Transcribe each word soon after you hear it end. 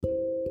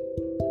Hi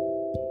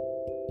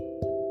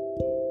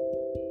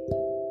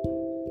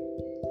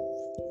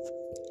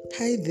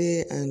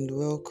there and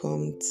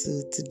welcome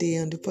to today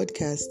on the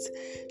podcast.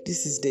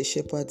 This is the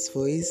Shepherd's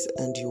Voice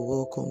and you're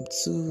welcome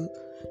to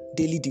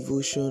Daily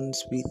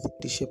Devotions with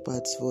the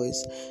Shepherd's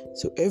Voice.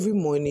 So every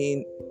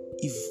morning,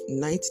 if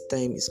night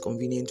time is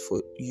convenient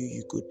for you,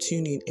 you could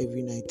tune in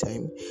every night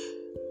time.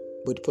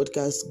 But the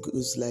podcast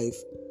goes live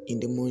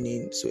in the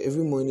morning. So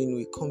every morning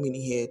we come in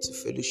here to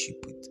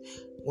fellowship with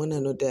one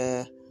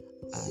another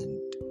and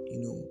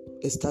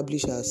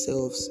establish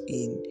ourselves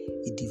in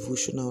a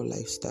devotional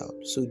lifestyle.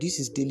 So this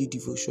is Daily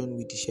Devotion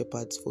with the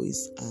Shepherd's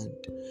Voice, and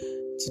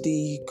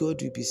today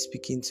God will be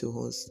speaking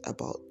to us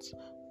about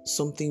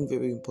something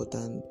very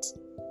important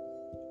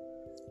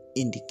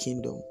in the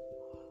kingdom.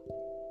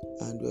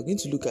 And we're going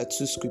to look at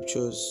two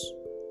scriptures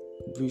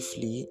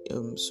briefly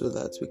so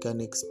that we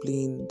can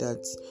explain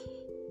that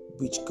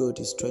which God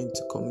is trying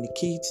to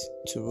communicate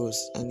to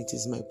us. And it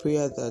is my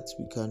prayer that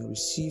we can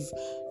receive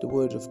the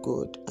word of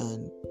God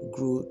and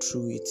grow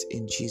through it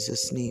in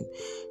Jesus' name.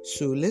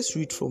 So let's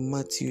read from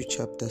Matthew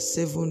chapter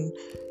 7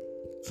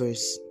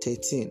 verse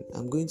 13.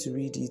 I'm going to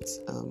read it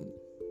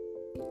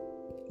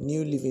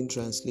New Living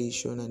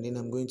Translation, and then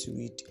I'm going to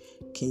read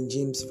King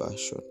James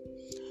Version.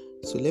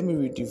 So let me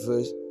read the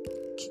verse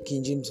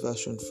King James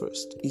Version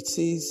first. It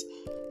says,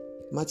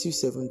 Matthew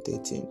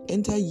 7:13,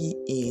 "Enter ye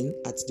in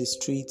at the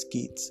strait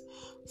gate,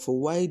 for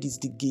wide is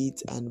the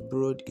gate and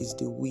broad is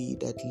the way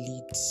that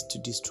leads to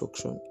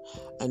destruction,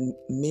 and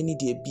many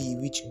there be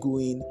which go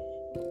in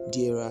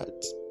thereat.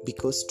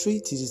 Because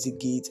strait is the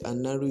gate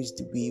and narrow is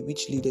the way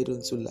which leadeth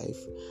unto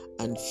life,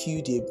 and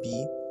few there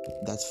be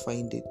that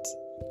find it."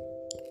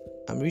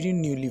 I'm reading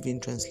New Living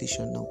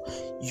Translation now.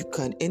 You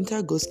can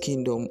enter God's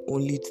kingdom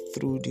only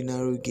through the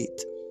narrow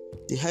gate.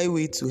 The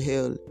highway to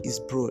hell is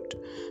broad,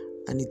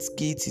 and its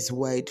gate is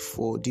wide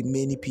for the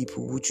many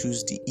people who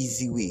choose the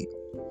easy way.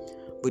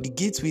 But the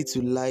gateway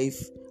to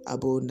life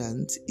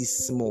abundant is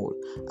small,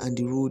 and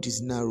the road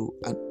is narrow,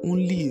 and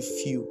only a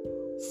few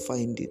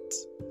find it.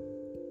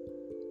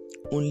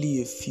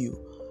 Only a few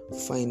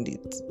find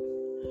it.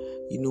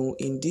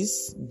 In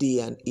this day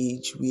and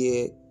age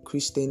where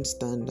Christian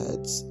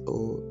standards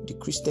or the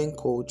Christian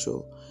culture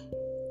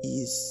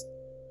is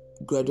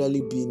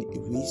gradually being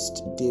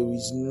erased, there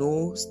is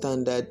no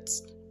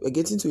standards. We're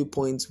getting to a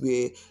point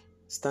where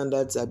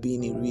standards are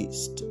being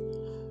erased,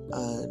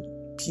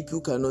 and people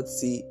cannot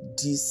say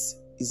this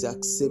is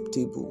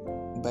acceptable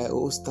by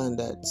all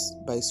standards,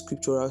 by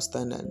scriptural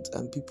standards,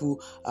 and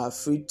people are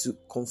afraid to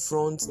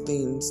confront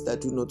things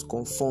that do not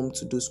conform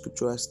to those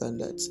scriptural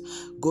standards.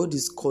 God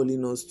is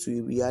calling us to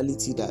a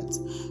reality that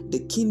the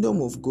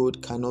kingdom of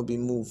God cannot be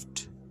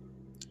moved.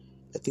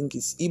 I think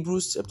it's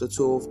Hebrews chapter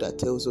 12 that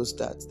tells us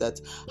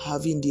that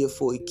having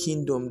therefore a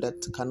kingdom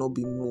that cannot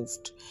be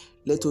moved,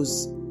 let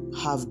us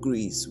have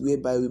grace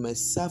whereby we might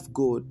serve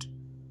God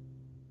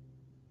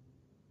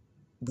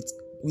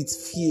with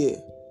fear,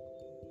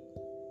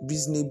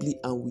 reasonably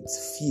and with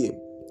fear.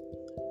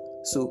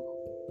 So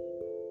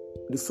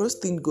the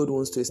first thing God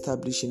wants to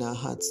establish in our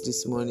hearts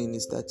this morning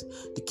is that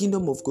the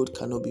kingdom of God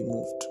cannot be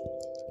moved.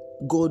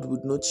 God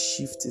would not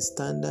shift his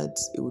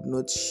standards, he would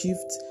not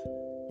shift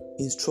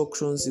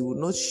instructions, he would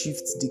not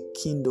shift the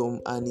kingdom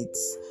and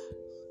its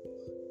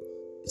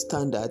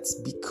standards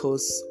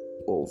because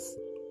of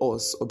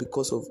us, or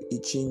because of a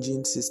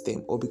changing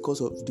system, or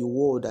because of the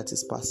world that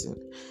is passing.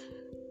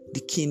 The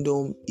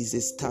kingdom is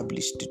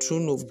established. The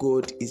throne of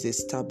God is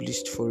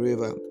established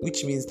forever,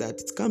 which means that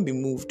it can't be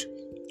moved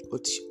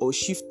or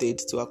shifted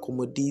to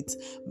accommodate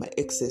my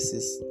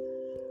excesses.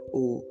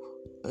 Or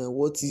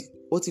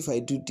what if I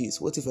do this?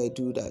 What if I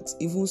do that?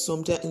 Even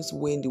sometimes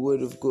when the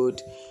word of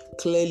God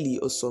clearly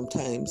or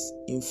sometimes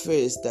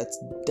infers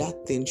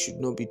that thing should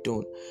not be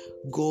done,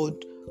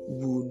 God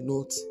will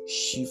not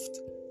shift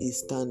his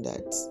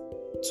standards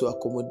to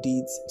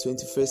accommodate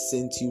 21st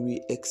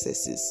century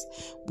excesses.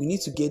 We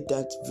need to get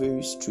that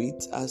very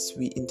straight as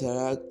we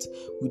interact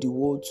with the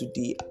world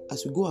today,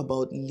 as we go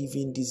about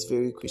living this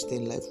very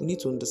Christian life. We need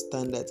to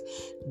understand that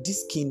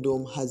this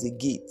kingdom has a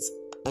gate,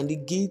 and the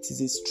gate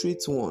is a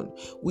straight one,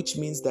 which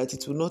means that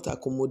it will not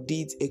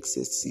accommodate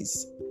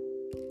excesses.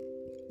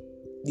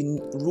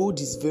 The road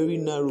is very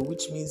narrow,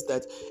 which means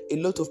that a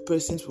lot of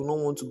persons will not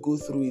want to go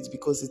through it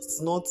because it's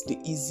not the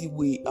easy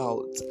way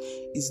out.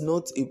 It's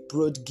not a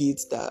broad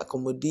gate that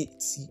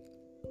accommodates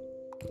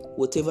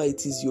whatever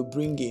it is you're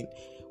bringing.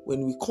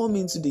 When we come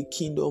into the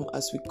kingdom,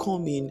 as we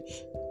come in,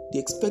 the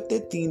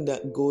expected thing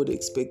that God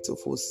expects of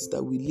us is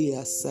that we lay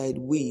aside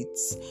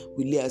weights,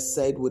 we lay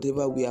aside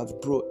whatever we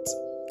have brought.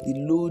 The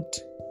load,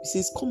 he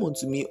says, "Come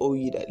unto me, all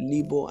ye that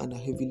labor and are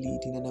heavy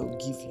laden, and I will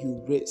give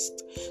you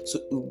rest." So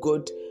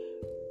God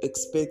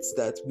expects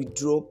that we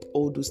drop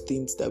all those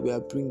things that we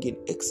are bringing,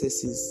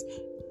 excesses,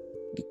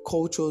 the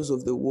cultures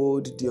of the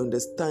world, the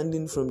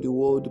understanding from the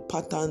world, the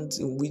patterns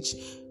in which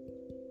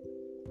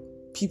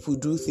people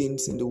do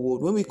things in the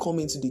world. When we come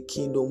into the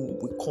kingdom,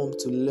 we come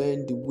to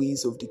learn the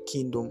ways of the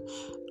kingdom,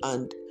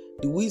 and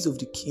the ways of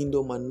the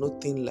kingdom are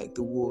nothing like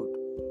the world.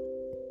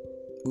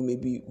 We may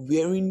be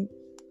wearing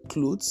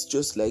clothes,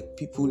 just like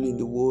people in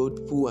the world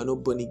who are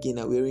not born again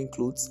are wearing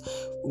clothes.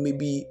 We may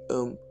be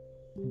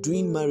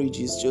doing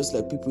marriages just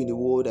like people in the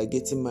world are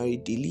getting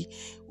married daily.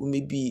 We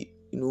may be,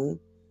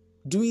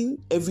 doing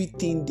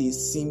everything they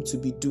seem to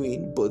be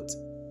doing, but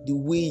the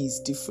way is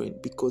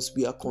different because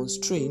we are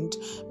constrained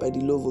by the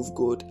love of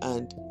God,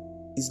 and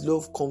His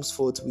love comes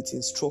forth with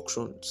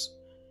instructions.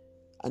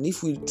 And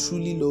if we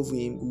truly love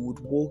Him, we would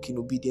walk in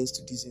obedience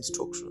to these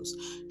instructions.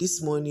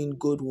 This morning,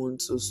 God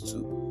wants us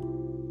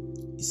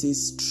to, He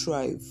says,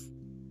 strive.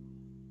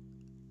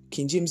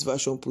 King James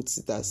Version puts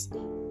it as,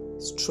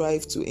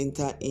 strive to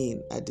enter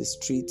in at the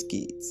Strait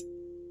Gate.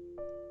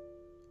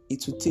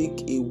 It will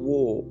take a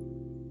war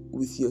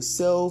with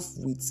yourself,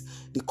 with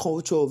the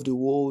culture of the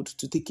world,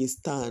 to take a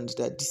stand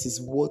that this is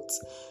what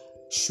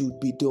should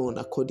be done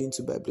according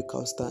to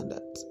biblical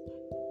standards.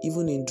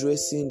 Even in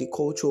dressing, the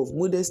culture of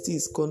modesty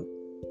is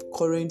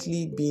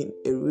currently being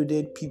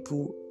eroded.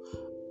 People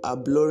are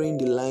blurring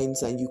the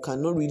lines, and you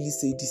cannot really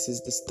say this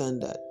is the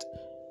standard.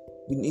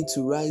 We need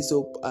to rise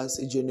up as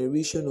a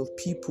generation of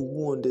people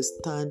who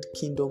understand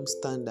kingdom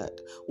standard,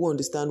 who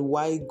understand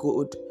why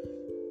God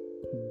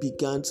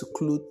began to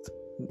clothe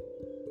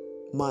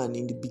man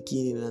in the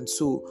beginning. And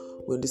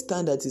so we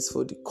understand that it's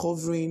for the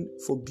covering,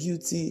 for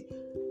beauty,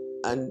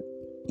 and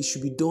it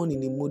should be done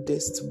in a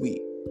modest way.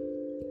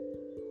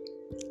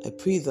 I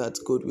pray that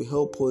God will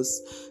help us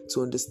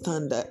to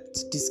understand that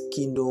this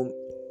kingdom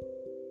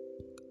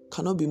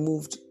cannot be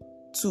moved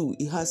to.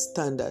 It has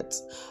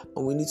standards,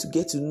 and we need to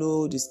get to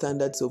know the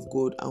standards of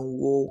God and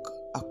walk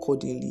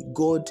accordingly.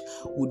 God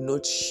would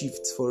not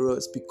shift for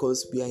us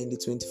because we are in the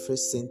 21st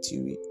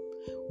century.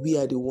 We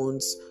are the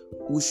ones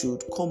who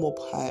should come up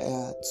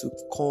higher to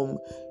come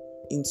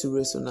into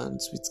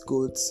resonance with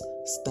God's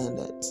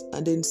standards.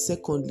 And then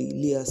secondly,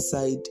 lay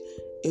aside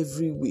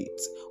every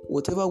weight.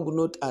 Whatever will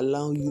not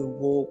allow you to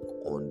walk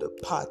on the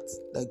path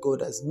that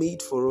God has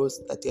made for us,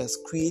 that He has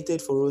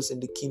created for us in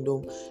the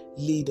kingdom,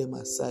 lay them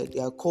aside.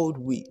 They are called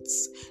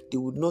weights. They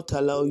would not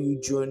allow you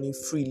journey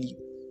freely.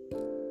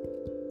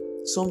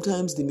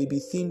 Sometimes they may be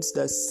things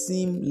that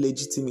seem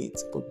legitimate,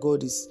 but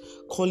God is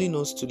calling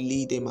us to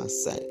lay them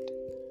aside.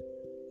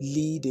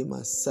 Lay them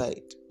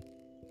aside.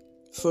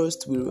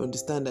 First, we will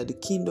understand that the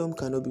kingdom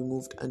cannot be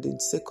moved. And then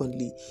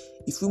secondly,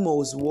 if we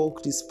must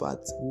walk this path,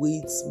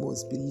 weights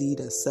must be laid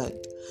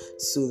aside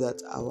so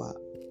that our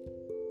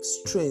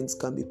strength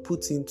can be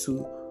put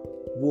into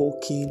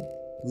walking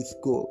with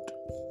God.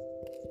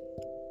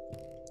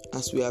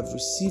 As we have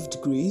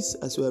received grace,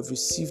 as we have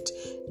received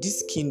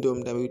this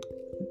kingdom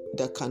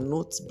that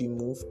cannot be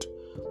moved,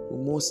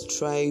 we must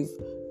strive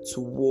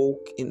to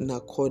walk in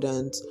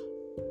accordance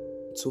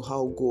to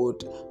how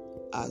God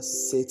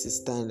has set His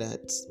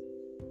standards.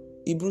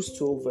 Hebrews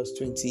 12 verse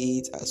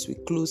 28 as we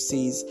close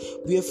says,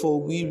 wherefore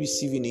we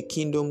receiving a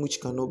kingdom which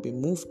cannot be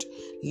moved,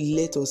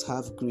 let us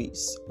have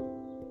grace.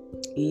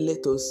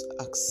 Let us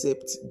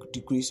accept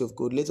the grace of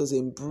God. Let us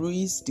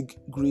embrace the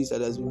grace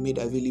that has been made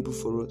available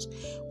for us,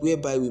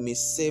 whereby we may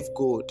serve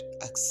God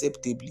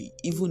acceptably,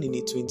 even in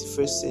the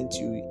 21st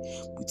century,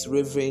 with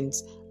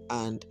reverence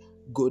and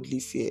godly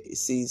fear. It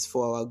says,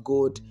 for our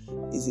God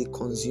is a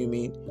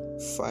consuming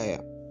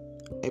fire.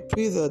 I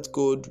pray that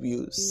God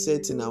will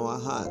set in our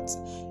hearts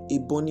a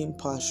burning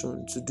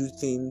passion to do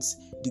things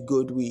the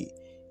God way,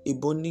 a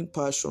burning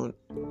passion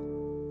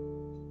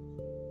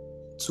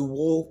to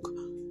walk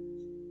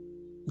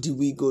the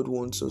way God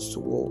wants us to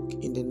walk,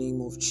 in the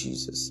name of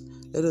Jesus.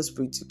 Let us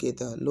pray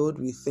together. Lord,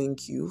 we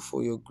thank You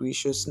for Your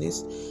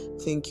graciousness.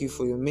 Thank You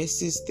for Your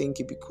mercies. Thank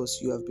You because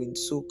You have been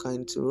so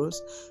kind to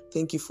us.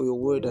 Thank You for Your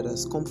word that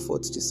has come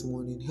forth this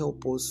morning.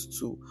 Help us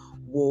to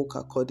walk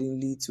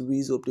accordingly, to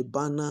raise up the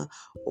banner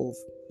of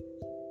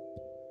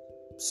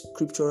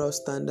scriptural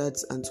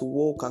standards and to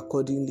walk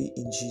accordingly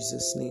in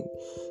Jesus' name.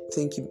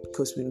 Thank You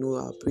because we know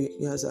our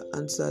prayers are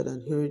answered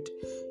and heard.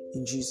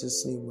 In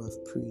Jesus' name we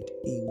have prayed.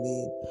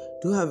 Amen.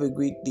 Do have a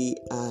great day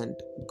and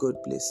God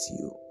bless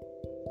you.